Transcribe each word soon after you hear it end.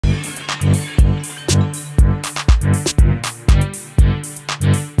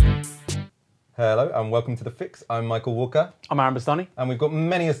Hello and welcome to The Fix. I'm Michael Walker. I'm Aaron Bastani. And we've got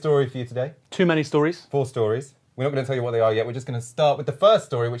many a story for you today. Too many stories. 4 stories. We're not going to tell you what they are yet. We're just going to start with the first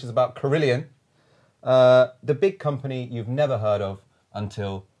story, which is about Carillion, the big company you've never heard of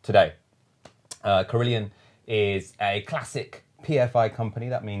until today. Carillion is a classic PFI company.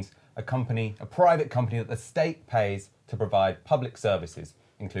 That means a private company that the state pays to provide public services,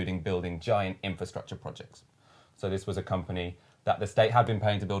 including building giant infrastructure projects. So this was a company that the state had been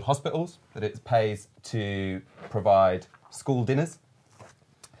paying to build hospitals, that it pays to provide school dinners,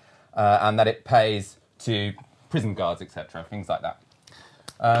 and that it pays to prison guards, etc., things like that.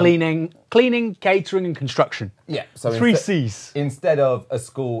 Cleaning, catering, and construction. Yeah, so 3 C's. Instead of a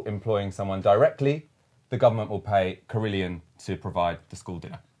school employing someone directly, the government will pay Carillion to provide the school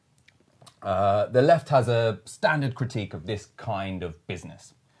dinner. The left has a standard critique of this kind of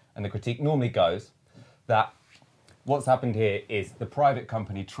business, and the critique normally goes that what's happened here is the private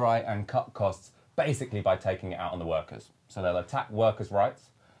company try and cut costs basically by taking it out on the workers. So they'll attack workers' rights,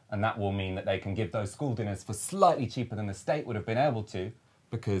 and that will mean that they can give those school dinners for slightly cheaper than the state would have been able to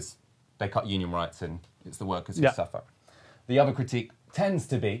because they cut union rights and it's the workers who suffer. The other critique tends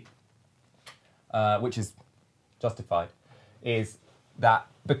to be, which is justified, is that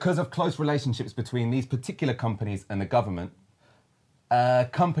because of close relationships between these particular companies and the government, a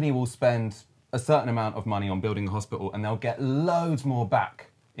company will spend a certain amount of money on building a hospital and they'll get loads more back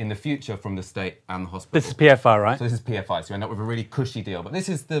in the future from the state and the hospital. This is PFI, right? So this is PFI, so you end up with a really cushy deal. But this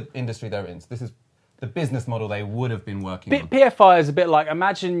is the industry they're in. So this is the business model they would have been working on. PFI is a bit like,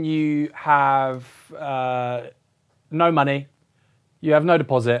 imagine you have no money, you have no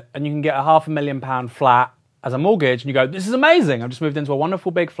deposit, and you can get a £500,000 flat as a mortgage, and you go, this is amazing, I've just moved into a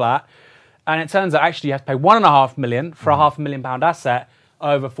wonderful big flat, and it turns out actually you have to pay £1.5 million for a £500,000 asset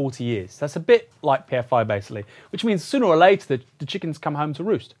over 40 years. That's a bit like PFI, basically, which means sooner or later the chickens come home to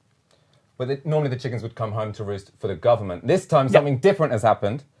roost. But normally the chickens would come home to roost for the government. This time something different has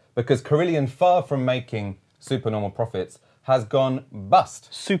happened because Carillion, far from making supernormal profits, has gone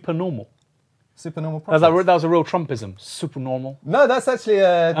bust. Supernormal. Supernormal profits. That was a real Trumpism. Supernormal. No, that's actually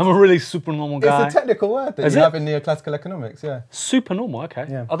I'm a really supernormal guy. It's a technical word that you have in neoclassical economics, yeah. Supernormal, okay.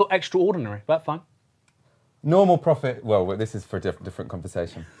 Yeah. I thought extraordinary, but fine. Normal profit, well, this is for a different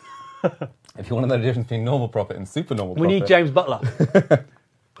conversation. If you want to know the difference between normal profit and supernormal profit. We need James Butler.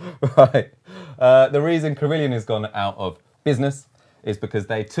 Right. The reason Carillion has gone out of business is because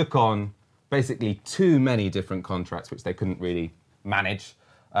they took on basically too many different contracts which they couldn't really manage,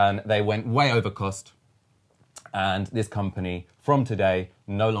 and they went way over cost, and this company from today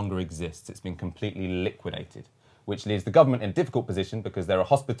no longer exists. It's been completely liquidated, which leaves the government in a difficult position because there are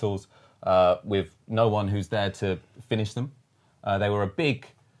hospitals with no one who's there to finish them. They were a big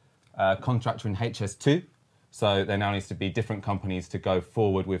contractor in HS2, so there now needs to be different companies to go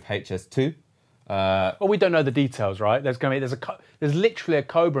forward with HS2. Well, we don't know the details, right? There's literally a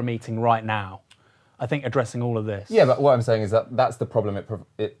Cobra meeting right now, I think, addressing all of this. Yeah, but what I'm saying is that that's the problem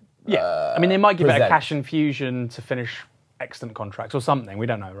I mean, they might give it a cash infusion to finish extant contracts or something. We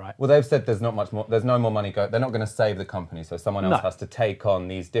don't know, right? Well, they've said there's not much more. There's no more money. They're not going to save the company, so someone else has to take on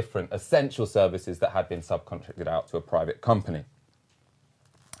these different essential services that had been subcontracted out to a private company.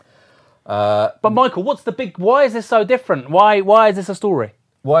 But Michael, why is this so different? Why is this a story?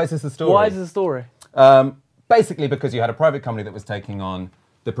 Why is this a story? Why is this a story? Basically, because you had a private company that was taking on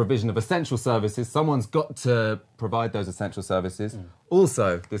the provision of essential services. Someone's got to provide those essential services.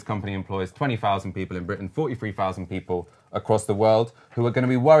 Also, this company employs 20,000 people in Britain, 43,000 people across the world who are going to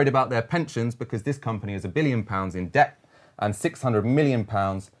be worried about their pensions because this company is £1 billion in debt and £600 million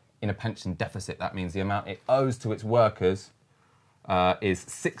in a pension deficit. That means the amount it owes to its workers is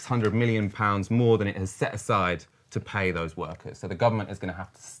 £600 million more than it has set aside to pay those workers. So the government is going to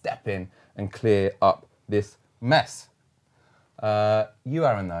have to step in and clear up this mess. You,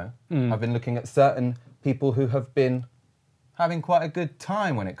 Aaron, though, have been looking at certain people who have been having quite a good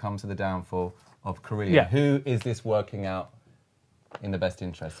time when it comes to the downfall of Carillion. Yeah. Who is this working out in the best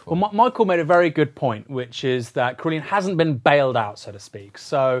interest for? Well, Michael made a very good point, which is that Carillion hasn't been bailed out, so to speak.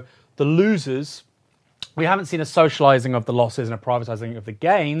 So the losers, we haven't seen a socialising of the losses and a privatising of the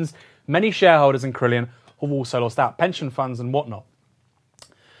gains. Many shareholders in Carillion have also lost out, pension funds and whatnot.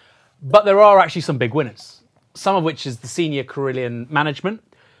 But there are actually some big winners, some of which is the senior Carillion management,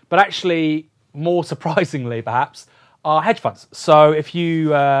 but actually, more surprisingly perhaps, are hedge funds. So if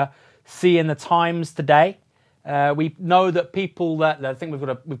you see in the Times today, we know that people that I think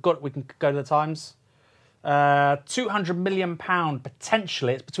we can go to the Times. £200 million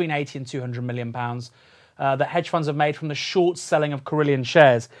potentially. It's between 80 and £200 million that hedge funds have made from the short selling of Carillion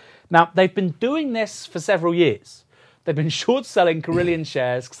shares. Now they've been doing this for several years. They've been short selling Carillion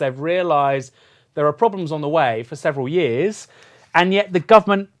shares because they've realised there are problems on the way for several years, and yet the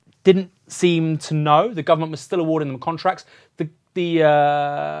government didn't seem to know. The government was still awarding them contracts. There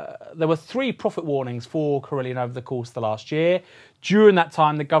were 3 profit warnings for Carillion over the course of the last year. During that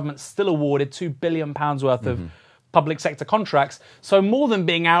time, the government still awarded £2 billion worth of public sector contracts. So more than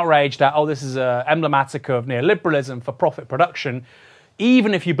being outraged at, this is emblematic of neoliberalism for profit production,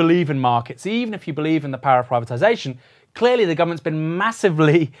 even if you believe in markets, even if you believe in the power of privatisation, clearly the government's been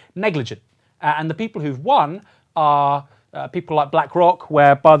massively negligent. And the people who've won are people like BlackRock,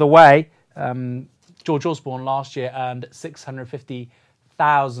 where, by the way, George Osborne last year earned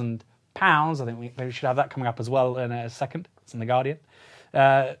 £650,000. I think we maybe should have that coming up as well in a second. It's in The Guardian.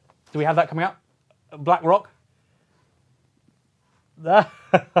 Do we have that coming up? BlackRock? Oh,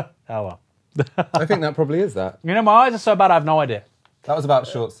 well. I think that probably is that. You know, my eyes are so bad I have no idea. That was about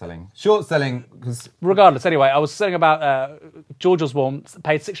short selling. Short selling, because... Regardless, anyway, I was saying about George Osborne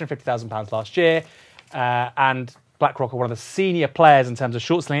paid £650,000 last year, and BlackRock are one of the senior players in terms of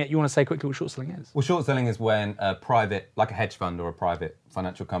short selling. You want to say quickly what short selling is? Well, short selling is when a private, like a hedge fund or a private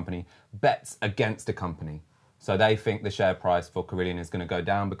financial company, bets against a company. So they think the share price for Carillion is going to go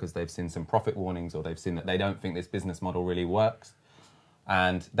down because they've seen some profit warnings, or they've seen that they don't think this business model really works,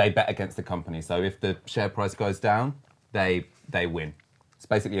 and they bet against the company. So if the share price goes down, they win. It's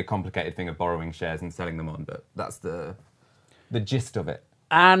basically a complicated thing of borrowing shares and selling them on, but that's the gist of it.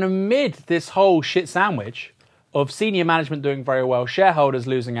 And amid this whole shit sandwich of senior management doing very well, shareholders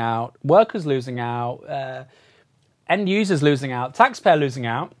losing out, workers losing out, end users losing out, taxpayer losing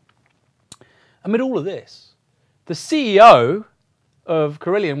out, amid all of this, the CEO of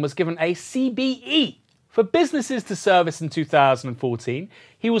Carillion was given a CBE for businesses to service in 2014.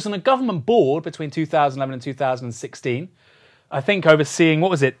 He was on a government board between 2011 and 2016, I think overseeing, what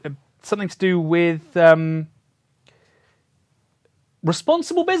was it, something to do with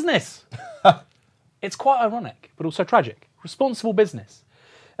responsible business. It's quite ironic, but also tragic. Responsible business.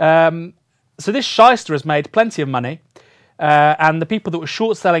 So this shyster has made plenty of money, and the people that were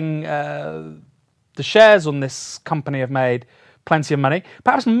short selling the shares on this company have made plenty of money.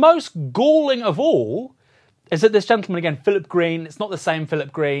 Perhaps most galling of all is that this gentleman, again, Philip Green, it's not the same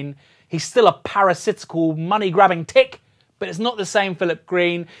Philip Green. He's still a parasitical, money-grabbing tick, but it's not the same Philip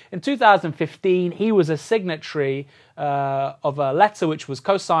Green. In 2015, he was a signatory of a letter which was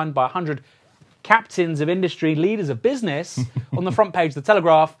co-signed by 100 captains of industry, leaders of business, on the front page of the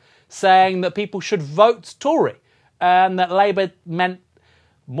Telegraph, saying that people should vote Tory, and that Labour meant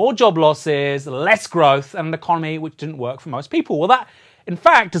more job losses, less growth, and an economy which didn't work for most people. Well, that, in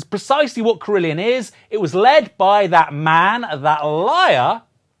fact, is precisely what Carillion is. It was led by that man, that liar,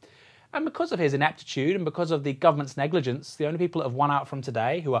 and because of his ineptitude and because of the government's negligence, the only people that have won out from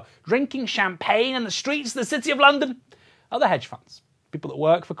today, who are drinking champagne in the streets of the City of London, are the hedge funds. People that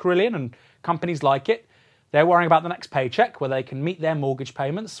work for Carillion and companies like it. They're worrying about the next paycheck, where they can meet their mortgage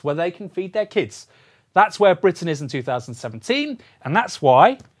payments, where they can feed their kids. That's where Britain is in 2017, and that's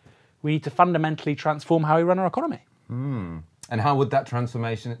why we need to fundamentally transform how we run our economy. And how would that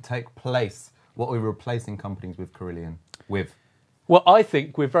transformation take place? What are we replacing companies with Carillion with? Well, I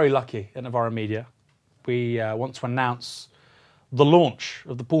think we're very lucky at Novara Media. We want to announce the launch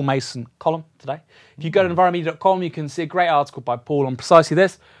of the Paul Mason column today. If you go to novaramedia.com, you can see a great article by Paul on precisely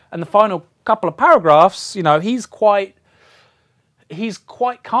this. And the final couple of paragraphs, you know, he's quite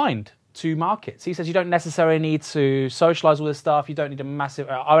kind to markets. He says you don't necessarily need to socialise all this stuff. You don't need a massive...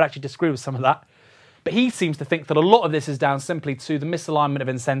 I would actually disagree with some of that. But he seems to think that a lot of this is down simply to the misalignment of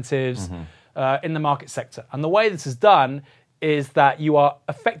incentives in the market sector. And the way this is done is that you are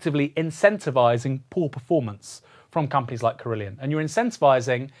effectively incentivising poor performance from companies like Carillion. And you're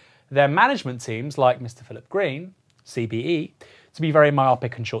incentivising their management teams, like Mr. Philip Green, CBE, to be very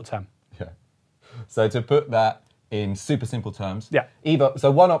myopic and short-term. Yeah. So to put that in super simple terms, yeah.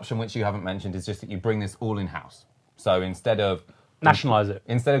 So one option which you haven't mentioned is just that you bring this all in-house. So instead of... Nationalise it.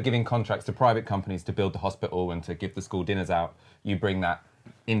 Instead of giving contracts to private companies to build the hospital and to give the school dinners out, you bring that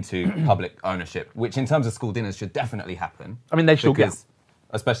into public ownership, which in terms of school dinners should definitely happen. I mean, they should get...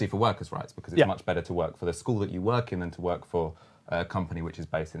 Especially for workers' rights, because it's much better to work for the school that you work in than to work for a company which is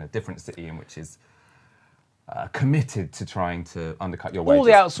based in a different city and which is committed to trying to undercut your wages. All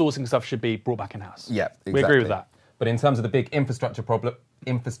the outsourcing stuff should be brought back in-house. Yeah, exactly. We agree with that. But in terms of the big infrastructure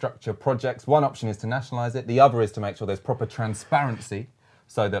projects, one option is to nationalise it. The other is to make sure there's proper transparency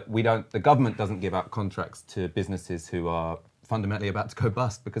so that the government doesn't give out contracts to businesses who are fundamentally about to go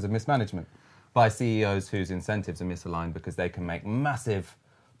bust because of mismanagement, by CEOs whose incentives are misaligned because they can make massive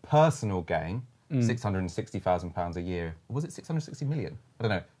personal gain £660,000 a year. Or was it 660 million? I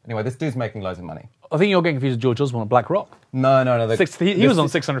don't know. Anyway, this dude's making loads of money. I think you're getting confused with George Osborne at BlackRock. No. He was on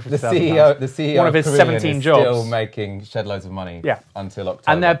 650,000. The CEO one of his Carillion 17 is jobs. still making shed loads of money until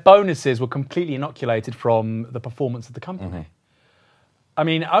October. And their bonuses were completely inoculated from the performance of the company. I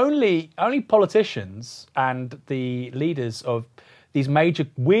mean, only politicians and the leaders of these major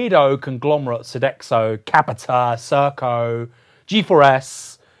weirdo conglomerates, Sodexo, Capita, Serco,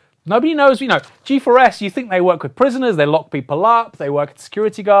 G4S. Nobody knows, G4S, you think they work with prisoners, they lock people up, they work as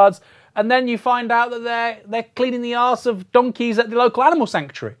security guards, and then you find out that they're cleaning the arse of donkeys at the local animal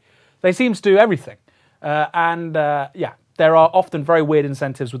sanctuary. They seem to do everything. There are often very weird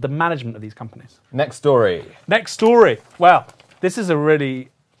incentives with the management of these companies. Next story. Well, this is I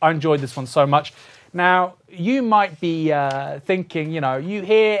enjoyed this one so much. Now, you might be thinking, you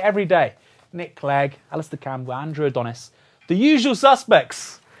hear every day, Nick Clegg, Alistair Campbell, Andrew Adonis, the usual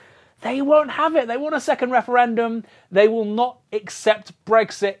suspects. They won't have it. They want a second referendum. They will not accept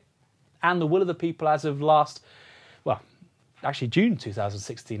Brexit and the will of the people as of June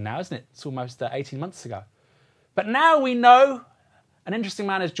 2016 now, isn't it? It's almost 18 months ago. But now we know an interesting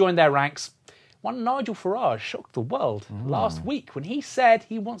man has joined their ranks. One Nigel Farage shocked the world last week when he said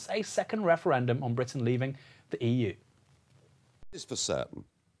he wants a second referendum on Britain leaving the EU. What is for certain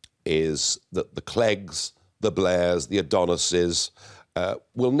is that the Cleggs, the Blairs, the Adonises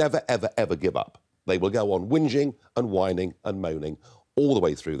will never, ever, ever give up. They will go on whinging and whining and moaning all the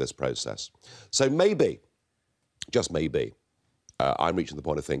way through this process. So maybe, just maybe, I'm reaching the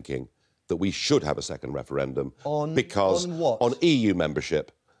point of thinking that we should have a second referendum. On what? On EU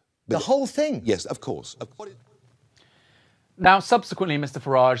membership. The whole thing? Yes, of course. Now, subsequently, Mr.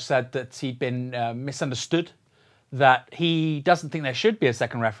 Farage said that he'd been misunderstood, that he doesn't think there should be a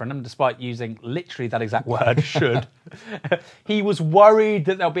second referendum, despite using literally that exact word, should. He was worried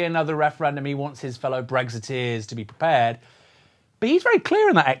that there'll be another referendum. He wants his fellow Brexiteers to be prepared. But he's very clear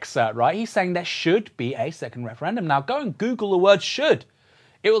in that excerpt, right? He's saying there should be a second referendum. Now, go and Google the word should.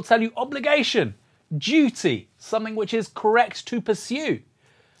 It will tell you obligation, duty, something which is correct to pursue.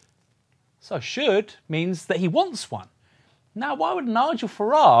 So should means that he wants one. Now, why would Nigel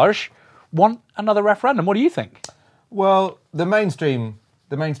Farage want another referendum? What do you think? Well, the mainstream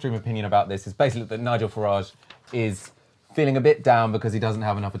opinion about this is basically that Nigel Farage is feeling a bit down because he doesn't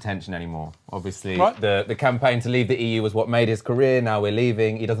have enough attention anymore. Obviously, the campaign to leave the EU was what made his career. Now we're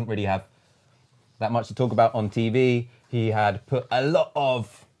leaving. He doesn't really have that much to talk about on TV. He had bet a lot on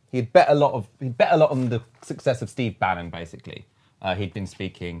the success of Steve Bannon. Basically, he'd been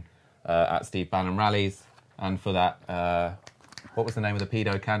speaking at Steve Bannon rallies, and for that, what was the name of the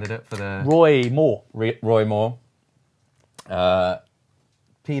pedo candidate for the Roy Moore. Roy Moore.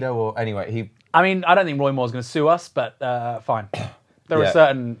 Pedo or anyway, I don't think Roy Moore's going to sue us, but fine. There are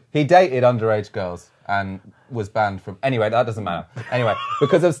certain... He dated underage girls and was banned from... Anyway, that doesn't matter. Anyway,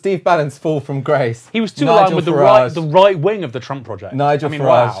 because of Steve Bannon's fall from grace... He was too aligned with the right wing of the Trump project. Nigel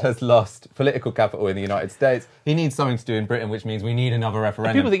Farage has lost political capital in the United States. He needs something to do in Britain, which means we need another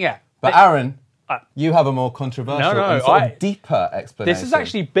referendum. People think, But Aaron... you have a more controversial and sort of deeper explanation. This is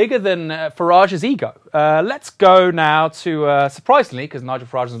actually bigger than Farage's ego. Let's go now to, surprisingly, because Nigel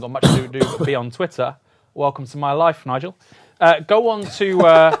Farage hasn't got much to do but be on Twitter. Welcome to my life, Nigel. Go on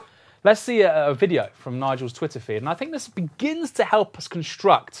to, let's see a video from Nigel's Twitter feed. And I think this begins to help us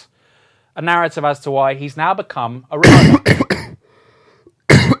construct a narrative as to why he's now become a Remoaner.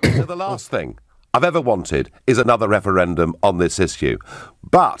 So the last thing I've ever wanted is another referendum on this issue.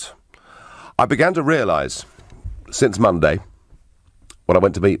 But... I began to realise, since Monday, when I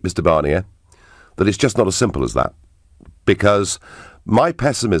went to meet Mr. Barnier, that it's just not as simple as that. Because my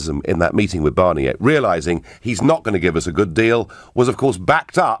pessimism in that meeting with Barnier, realising he's not going to give us a good deal, was of course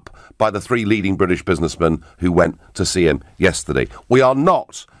backed up by the three leading British businessmen who went to see him yesterday. We are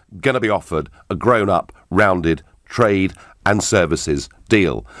not going to be offered a grown-up, rounded trade and services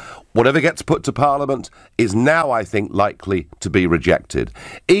deal. Whatever gets put to Parliament is now, I think, likely to be rejected.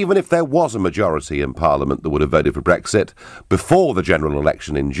 Even if there was a majority in Parliament that would have voted for Brexit before the general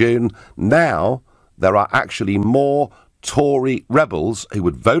election in June, now there are actually more Tory rebels who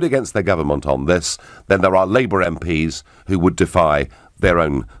would vote against their government on this than there are Labour MPs who would defy their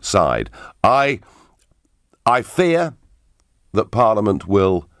own side. I fear that Parliament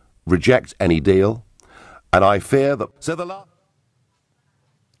will reject any deal, and I fear that...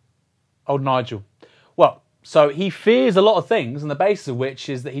 Old Nigel. Well, so he fears a lot of things, and the basis of which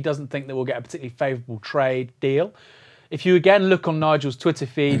is that he doesn't think that we'll get a particularly favourable trade deal. If you again look on Nigel's Twitter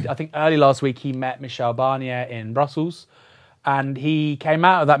feed, I think early last week he met Michel Barnier in Brussels, and he came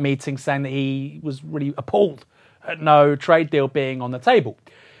out of that meeting saying that he was really appalled at no trade deal being on the table.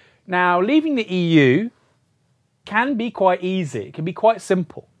 Now, leaving the EU can be quite easy. It can be quite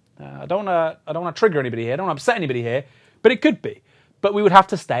simple. I don't want to trigger anybody here. I don't want to upset anybody here, but it could be. But we would have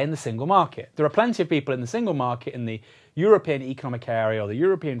to stay in the single market. There are plenty of people in the single market in the European Economic Area or the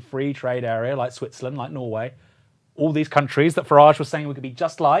European Free Trade Area, like Switzerland, like Norway, all these countries that Farage was saying we could be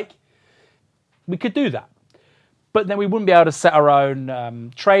just like. We could do that. But then we wouldn't be able to set our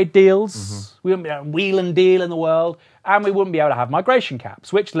own trade deals. We wouldn't be able to wheel and deal in the world. And we wouldn't be able to have migration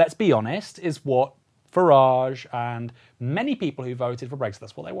caps, which, let's be honest, is what Farage and many people who voted for Brexit,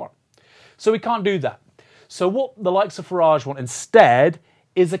 that's what they want. So we can't do that. So what the likes of Farage want instead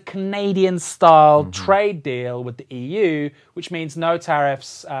is a Canadian-style trade deal with the EU, which means no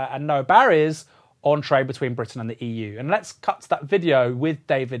tariffs and no barriers on trade between Britain and the EU. And let's cut to that video with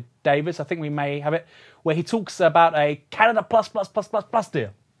David Davis, I think we may have it, where he talks about a Canada plus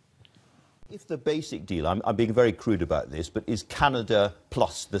deal. If the basic deal, I'm being very crude about this, but is Canada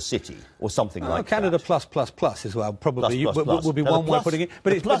plus the city or something like Canada that? plus as well, probably Plus. would be Now, one way of putting it.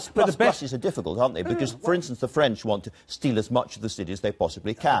 But the pluses are difficult, aren't they? Because, for instance, the French want to steal as much of the city as they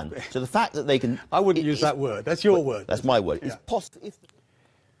possibly can. So the fact that they can... I wouldn't use that word. That's your word. That's my word. Yeah. It's possible if...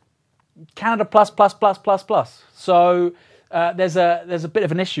 Canada plus. So there's a bit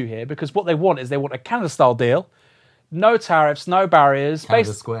of an issue here because what they want is they want a Canada-style deal, no tariffs, no barriers.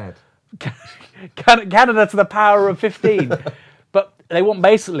 Canada squared. Canada to the power of 15. But they want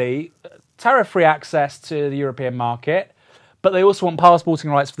basically tariff-free access to the European market, but they also want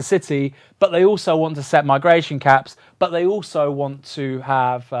passporting rights for the city, but they also want to set migration caps, but they also want to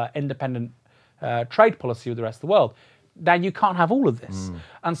have independent trade policy with the rest of the world. Now, you can't have all of this.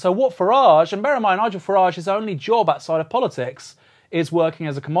 And so what Farage, and bear in mind, Nigel Farage's only job outside of politics is working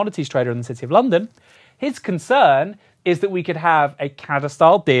as a commodities trader in the City of London. His concern is that we could have a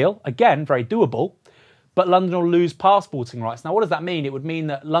Canada-style deal, again, very doable, but London will lose passporting rights. Now, what does that mean? It would mean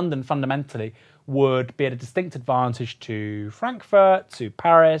that London fundamentally would be at a distinct advantage to Frankfurt, to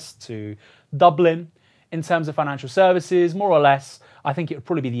Paris, to Dublin in terms of financial services. More or less, I think it would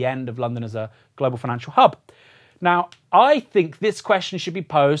probably be the end of London as a global financial hub. Now, I think this question should be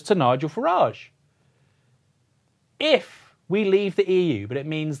posed to Nigel Farage. If we leave the EU, but it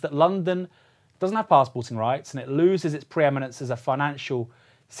means that London doesn't have passporting rights and it loses its preeminence as a financial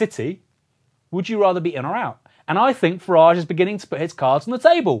city, would you rather be in or out? And I think Farage is beginning to put his cards on the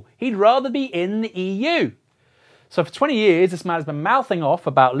table. He'd rather be in the EU. So for 20 years, this man has been mouthing off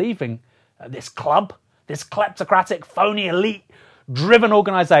about leaving this club, this kleptocratic, phony, elite-driven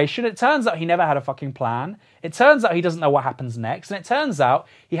organisation. It turns out he never had a fucking plan. It turns out he doesn't know what happens next. And it turns out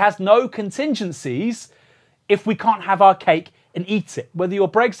he has no contingencies if we can't have our cake and eat it. Whether you're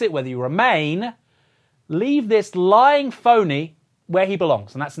Brexit, whether you remain, leave this lying phony where he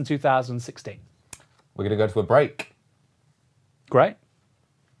belongs. And that's in 2016. We're going to go to a break. Great.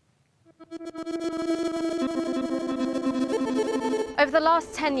 Over the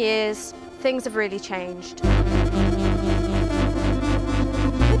last 10 years, things have really changed.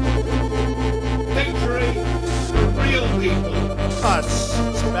 Victory for real people. Us.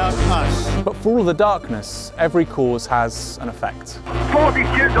 It's about us. But for all of the darkness, every cause has an effect. 40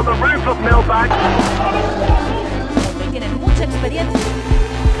 students on the roof of Millbank. Tienen mucha experiencia.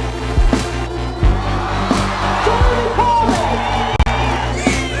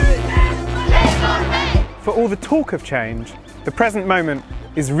 For all the talk of change, the present moment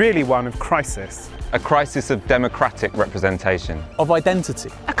is really one of crisis. A crisis of democratic representation. Of identity.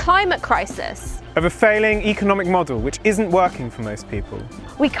 A climate crisis. Of a failing economic model which isn't working for most people.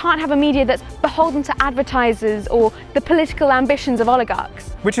 We can't have a media that's beholden to advertisers or the political ambitions of oligarchs.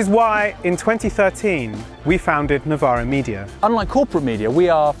 Which is why, in 2013, we founded Novara Media. Unlike corporate media, we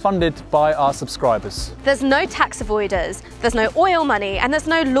are funded by our subscribers. There's no tax avoiders, there's no oil money, and there's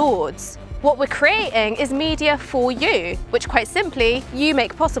no lords. What we're creating is media for you, which quite simply, you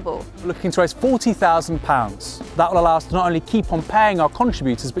make possible. We're looking to raise £40,000. That will allow us to not only keep on paying our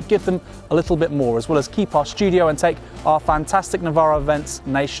contributors, but give them a little bit more, as well as keep our studio and take our fantastic Novara events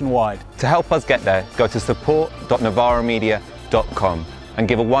nationwide. To help us get there, go to support.novaramedia.com and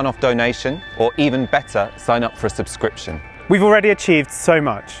give a one-off donation, or even better, sign up for a subscription. We've already achieved so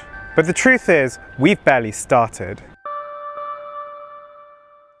much, but the truth is, we've barely started.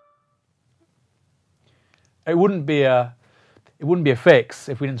 It wouldn't be a fix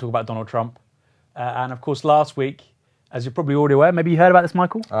if we didn't talk about Donald Trump. And of course, last week, as you're probably already aware, maybe you heard about this,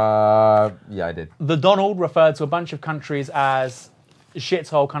 Michael? Yeah, I did. The Donald referred to a bunch of countries as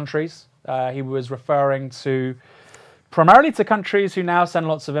shithole countries. He was referring to primarily to countries who now send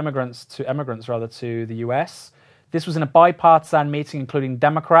lots of immigrants to the US. This was in a bipartisan meeting, including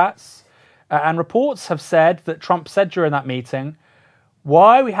Democrats. And reports have said that Trump said during that meeting,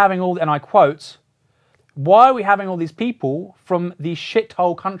 why are we having all, and I quote, why are we having all these people from these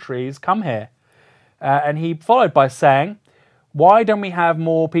shithole countries come here? And he followed by saying, why don't we have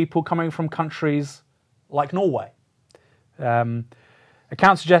more people coming from countries like Norway?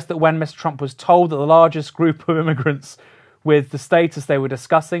 Accounts suggest that when Mr. Trump was told that the largest group of immigrants with the status they were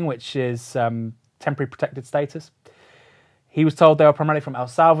discussing, which is temporary protected status, he was told they were primarily from El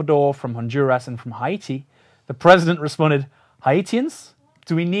Salvador, from Honduras, and from Haiti. The president responded, Haitians?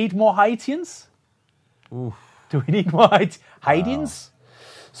 Do we need more Haitians? Oof. Do we need more Haitians?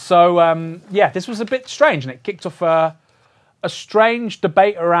 So, yeah, this was a bit strange, and it kicked off a strange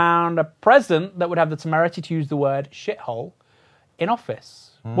debate around a president that would have the temerity to use the word shithole in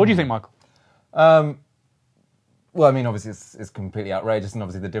office. What do you think, Michael? Well, I mean, obviously it's completely outrageous, and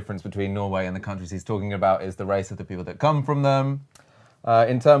obviously the difference between Norway and the countries he's talking about is the race of the people that come from them.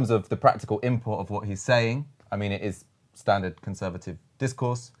 In terms of the practical import of what he's saying, I mean, it is standard conservative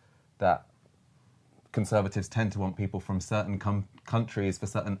discourse that conservatives tend to want people from certain countries for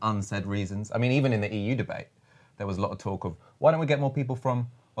certain unsaid reasons. I mean, even in the EU debate, there was a lot of talk of, why don't we get more people from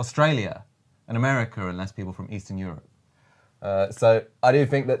Australia and America and less people from Eastern Europe? So I do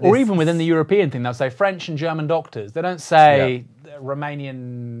think that or even within the European thing, they'll say French and German doctors. They don't say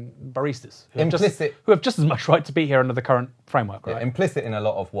Romanian baristas who have just as much right to be here under the current framework, right? Yeah, implicit in a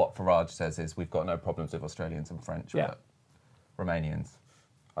lot of what Farage says is we've got no problems with Australians and French, but Romanians.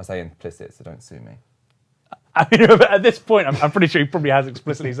 I say implicit, so don't sue me. I mean, at this point, I'm pretty sure he probably has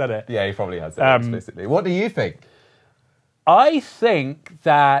explicitly said it. Yeah, he probably has said it explicitly. What do you think? I think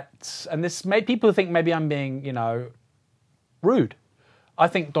that, and this made people think maybe I'm being, rude. I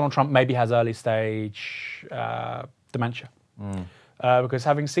think Donald Trump maybe has early stage dementia. Because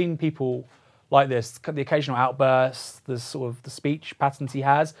having seen people like this, the occasional outbursts, the sort of the speech patterns he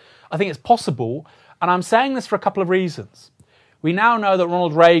has, I think it's possible. And I'm saying this for a couple of reasons. We now know that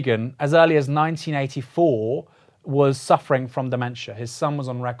Ronald Reagan, as early as 1984, was suffering from dementia. His son was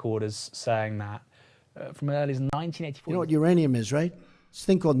on record as saying that from as early as 1984. You know what uranium is, right? It's a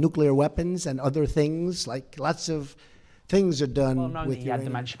thing called nuclear weapons and other things, like lots of things are done with he had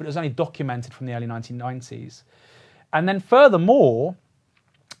dementia, but it was only documented from the early 1990s. And then furthermore,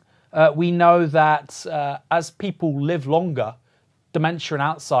 we know that as people live longer, dementia and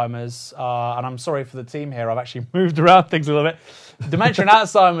Alzheimer's, and I'm sorry for the team here, I've actually moved around things a little bit. Dementia and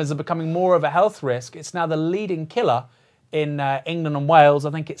Alzheimer's are becoming more of a health risk. It's now the leading killer in England and Wales.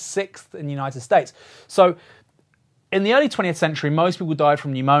 I think it's 6th in the United States. So in the early 20th century, most people died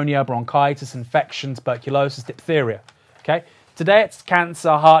from pneumonia, bronchitis, infection, tuberculosis, diphtheria. Okay? Today it's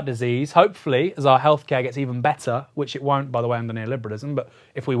cancer, heart disease. Hopefully, as our healthcare gets even better, which it won't, by the way, under neoliberalism, but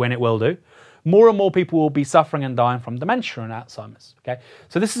if we win, it will do. More and more people will be suffering and dying from dementia and Alzheimer's. Okay,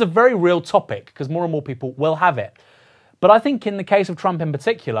 so this is a very real topic because more and more people will have it. But I think in the case of Trump in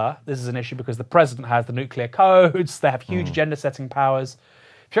particular, this is an issue because the president has the nuclear codes. They have huge agenda-setting powers.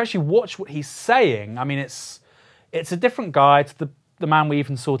 If you actually watch what he's saying, I mean, it's a different guy to the man we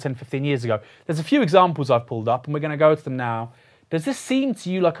even saw 10, 15 years ago. There's a few examples I've pulled up, and we're going to go to them now. Does this seem to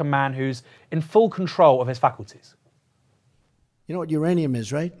you like a man who's in full control of his faculties? You know what uranium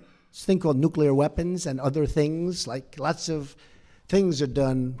is, right? It's a thing called nuclear weapons and other things, like lots of things are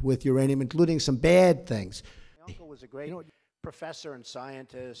done with uranium, including some bad things. My uncle was a great professor and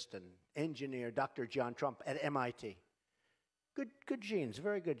scientist and engineer, Dr. John Trump at MIT. Good genes,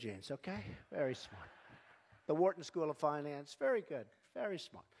 very good genes, okay? Very smart. The Wharton School of Finance, very good, very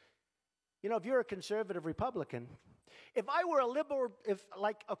smart. You know, if you're a conservative Republican, if I were a liberal, if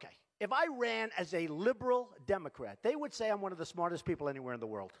I ran as a liberal Democrat, they would say I'm one of the smartest people anywhere in the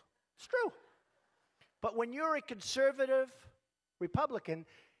world. It's true. But when you're a conservative Republican,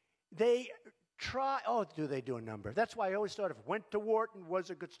 they try, do they do a number? That's why I always thought went to Wharton, was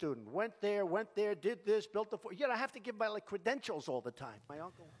a good student. Went there, did this, built the, I have to give my credentials all the time. My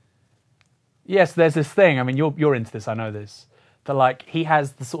uncle. Yes, there's this thing, I mean, you're into this, I know this, that he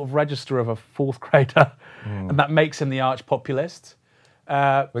has the sort of register of a 4th grader, and that makes him the arch populist.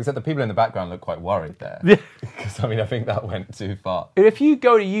 Except the people in the background look quite worried there. Because, I mean, I think that went too far. If you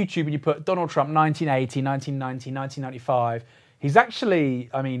go to YouTube and you put Donald Trump 1980, 1990, 1995, he's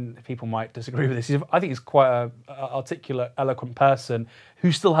actually, I mean, people might disagree with this, I think he's quite an articulate, eloquent person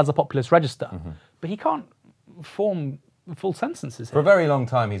who still has a populist register. But he can't form full sentences here. For a very long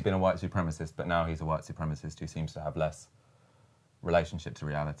time, he's been a white supremacist, but now he's a white supremacist who seems to have less relationship to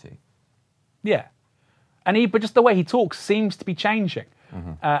reality. Yeah. But just the way he talks seems to be changing.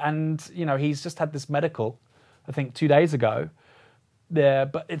 And, he's just had this medical, I think 2 days ago, there,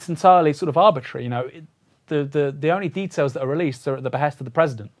 but it's entirely sort of arbitrary. The only details that are released are at the behest of the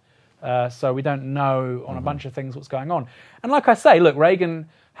president. So we don't know on a bunch of things what's going on. And like I say, look, Reagan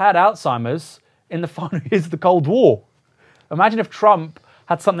had Alzheimer's in the final years of the Cold War. Imagine if Trump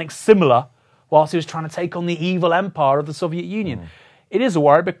had something similar whilst he was trying to take on the evil empire of the Soviet Union. It is a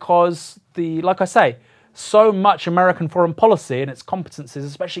worry because, like I say, so much American foreign policy and its competencies,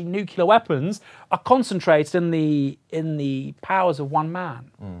 especially nuclear weapons, are concentrated in the powers of one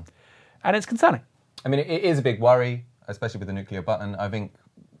man. And it's concerning. I mean, it is a big worry, especially with the nuclear button. I think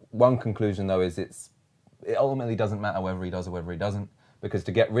one conclusion, though, is it ultimately doesn't matter whether he does or whether he doesn't, because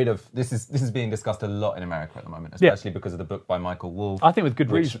to get rid of this is being discussed a lot in America at the moment, especially because of the book by Michael Wolff. I think with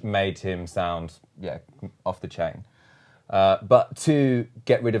good which reason. made him sound off the chain. But to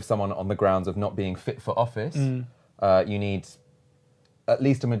get rid of someone on the grounds of not being fit for office, you need at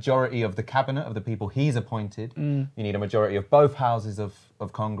least a majority of the cabinet of the people he's appointed. You need a majority of both houses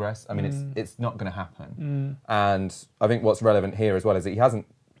of Congress. I mean, it's not going to happen. And I think what's relevant here as well is that he hasn't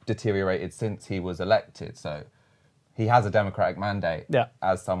deteriorated since he was elected. So he has a democratic mandate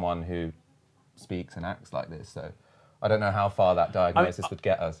as someone who speaks and acts like this. So I don't know how far that diagnosis would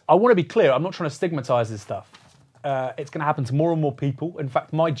get us. I want to be clear. I'm not trying to stigmatise this stuff. It's going to happen to more and more people. In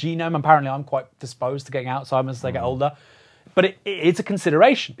fact, my genome, apparently I'm quite disposed to getting Alzheimer's as they get older. But it's a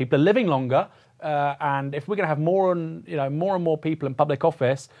consideration. People are living longer. And if we're going to have more and more people in public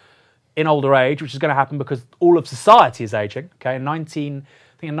office in older age, which is going to happen because all of society is aging. Okay, in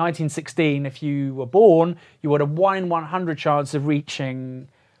 1916, if you were born, you had a 1 in 100 chance of reaching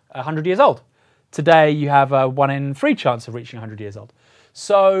 100 years old. Today, you have a 1 in 3 chance of reaching 100 years old.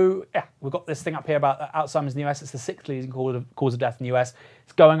 So, we've got this thing up here about Alzheimer's in the US. It's the 6th leading cause of death in the US.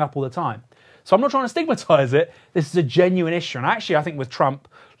 It's going up all the time. So I'm not trying to stigmatise it. This is a genuine issue. And actually, I think with Trump,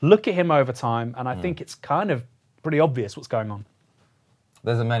 look at him over time, and I think it's kind of pretty obvious what's going on.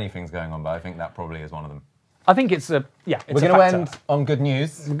 There's many things going on, but I think that probably is one of them. I think it's a, We're going to end on good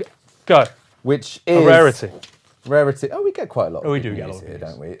news. Go. Which is... a rarity. Rarity. Oh, we get quite a lot of we good do get a news lot of here, news.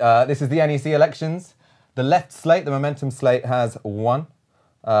 don't we? This is the NEC elections. The left slate, the Momentum slate, has won.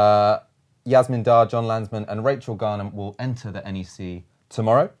 Yasmin Dar, John Landsman and Rachel Garnham will enter the NEC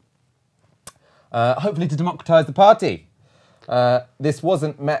tomorrow. Hopefully to democratise the party. This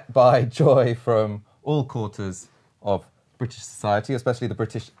wasn't met by joy from all quarters of British society, especially the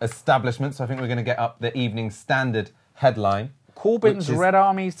British establishment. So I think we're going to get up the Evening Standard headline. Corbyn's Red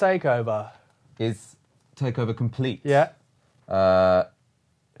Army's takeover. Is takeover complete. Yeah.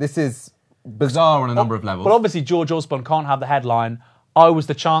 This is bizarre on a number of levels. Well, obviously George Osborne can't have the headline, I was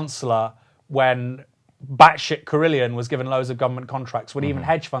the Chancellor when batshit Carillion was given loads of government contracts when even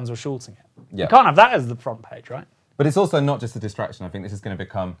hedge funds were shorting it. Yeah. You can't have that as the front page, right? But it's also not just a distraction. I think this is going to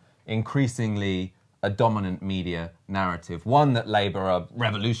become increasingly a dominant media narrative. One that Labour are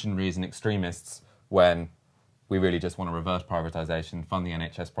revolutionaries and extremists when we really just want to reverse privatisation, fund the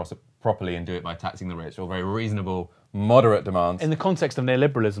NHS properly and do it by taxing the rich, or very reasonable, moderate demands. In the context of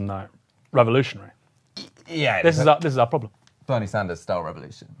neoliberalism, though, revolutionary. Yeah. This is our problem. Bernie Sanders style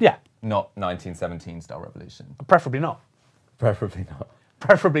revolution. Yeah. Not 1917 style revolution. Preferably not. Preferably not.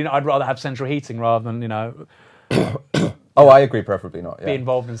 Preferably not. I'd rather have central heating rather than, Oh, I agree, preferably not. Yeah. Be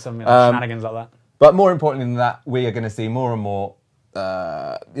involved in some shenanigans like that. But more importantly than that, we are going to see more and more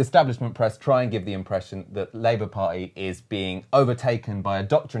the establishment press try and give the impression that Labour Party is being overtaken by a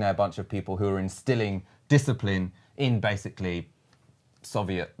doctrinaire bunch of people who are instilling discipline in basically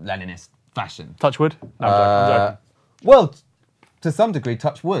Soviet Leninist fashion. Touch wood? No, I'm joking. Well, to some degree,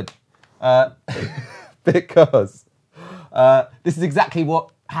 touch wood. Because this is exactly what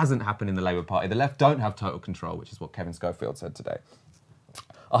hasn't happened in the Labour Party. The left don't have total control, which is what Kevin Schofield said today.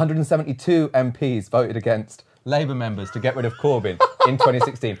 172 MPs voted against Labour members to get rid of Corbyn in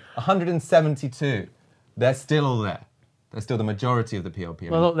 2016. 172. They're still all there. They're still the majority of the PLP.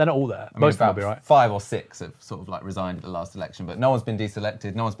 Well, they're not all there. I mean, Most of them about will be right. 5 or 6 have sort of like resigned at the last election, but no one's been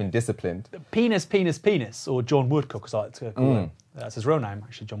deselected, no one's been disciplined. Penis, or John Woodcock, as I like to call him. That's his real name,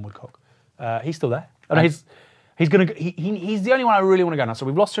 actually, John Woodcock. He's still there. He's the only one I really want to go now. So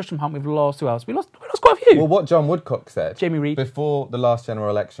we've lost Tristram Hunt, we've lost who else? We lost quite a few. Well, what John Woodcock said Jamie Reid before the last general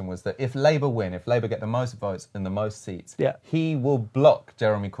election was that if Labour win, if Labour get the most votes and the most seats, he will block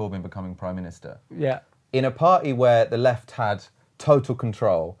Jeremy Corbyn becoming Prime Minister. Yeah. In a party where the left had total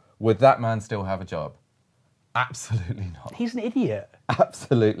control, would that man still have a job? Absolutely not. He's an idiot.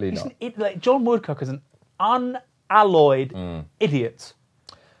 Absolutely not. John Woodcock is an unalloyed idiot.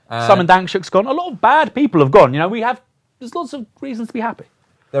 Simon Dankshuk's gone. A lot of bad people have gone. There's lots of reasons to be happy.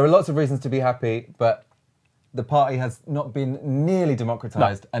 There are lots of reasons to be happy, but the party has not been nearly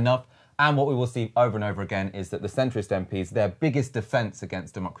democratised enough. And what we will see over and over again is that the centrist MPs, their biggest defence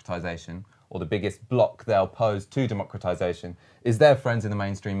against democratisation or the biggest block they'll pose to democratisation is their friends in the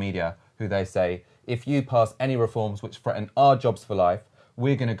mainstream media, who they say, if you pass any reforms which threaten our jobs for life,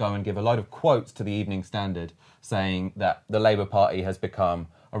 we're going to go and give a load of quotes to the Evening Standard saying that the Labour Party has become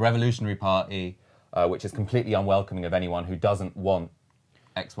a revolutionary party, which is completely unwelcoming of anyone who doesn't want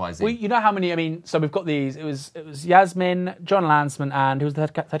XYZ. Well, you know how many, I mean, so we've got these, it was Yasmin, John Lansman, and who was the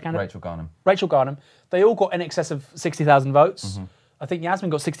third candidate? Rachel Garnham. Rachel Garnham. They all got in excess of 60,000 votes. I think Yasmin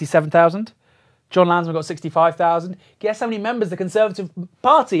got 67,000. John Lansman got 65,000. Guess how many members the Conservative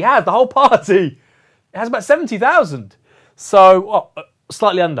Party has? The whole party. It has about 70,000. So,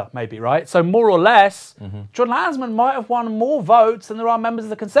 slightly under, maybe, right? So more or less, John Lansman might have won more votes than there are members of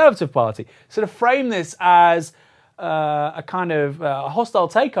the Conservative Party. So to frame this as a kind of hostile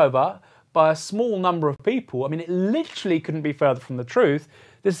takeover by a small number of people, I mean, it literally couldn't be further from the truth.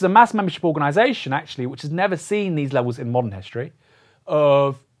 This is a mass membership organisation, actually, which has never seen these levels in modern history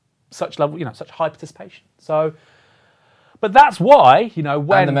of such level, you know, such high participation. So, but that's why, you know,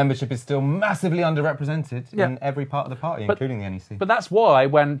 when... And the membership is still massively underrepresented in every part of the party, including the NEC. But that's why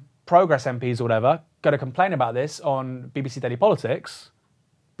when Progress MPs or whatever go to complain about this on BBC Daily Politics,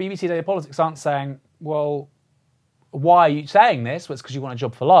 BBC Daily Politics aren't saying, well, why are you saying this? Well, it's because you want a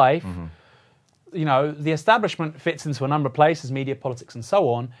job for life. You know, the establishment fits into a number of places, media, politics, and so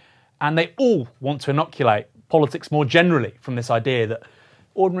on, and they all want to inoculate politics more generally from this idea that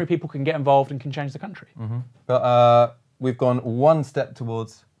ordinary people can get involved and can change the country. But we've gone one step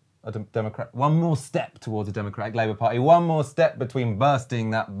towards one more step towards a Democratic Labour Party, one more step between bursting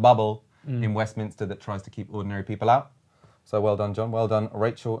that bubble in Westminster that tries to keep ordinary people out. So well done, John. Well done,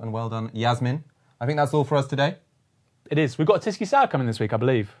 Rachel, and well done, Yasmin. I think that's all for us today. It is. We've got a Tisky Sour coming this week, I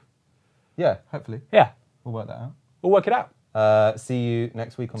believe. Yeah, hopefully. Yeah. We'll work that out. We'll work it out. See you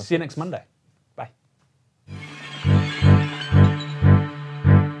next week on the... See you next Monday.